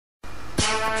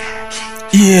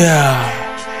Yeah.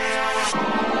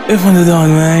 FONETHEDON,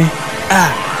 man.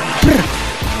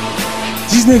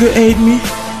 This nigga ate me.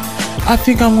 I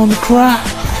think I'm gonna cry.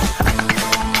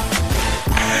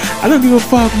 I don't give a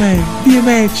fuck, man.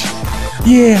 BMH.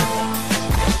 Yeah.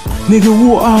 Nigga,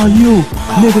 who are you?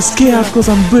 Nigga scared cause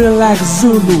I'm built like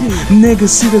Zulu. Nigga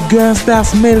see the gun start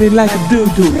smelling like a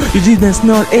doo-doo. You didn't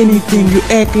smell anything, you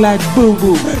act like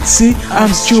boo-boo. See,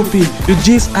 I'm stupid, you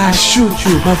just I shoot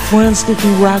you. My friends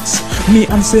cooking rocks, me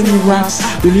I'm selling rocks.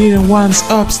 The little ones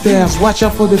upstairs, watch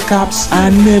out for the cops. I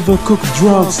never cook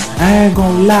drugs, I ain't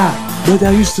gonna lie. But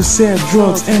I used to sell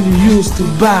drugs and you used to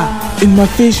buy. In my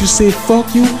face you say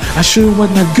fuck you, I show you what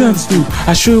my guns do.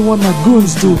 I show you what my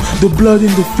goons do. The blood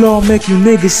in the floor make you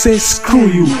niggas say screw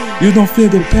you. You don't feel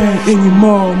the pain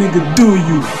anymore, nigga, do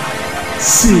you?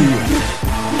 See you.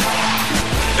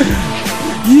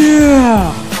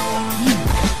 Yeah.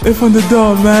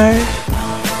 FONETHEDON, man.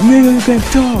 Nigga, you can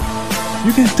talk.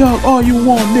 You can talk all you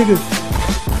want, nigga.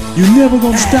 You never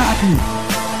gonna stop me.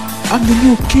 I'm the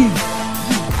new king.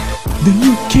 The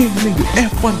new king, nigga.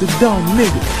 FONETHEDON,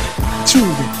 nigga.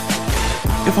 Truly.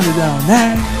 FONETHEDON,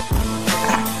 man.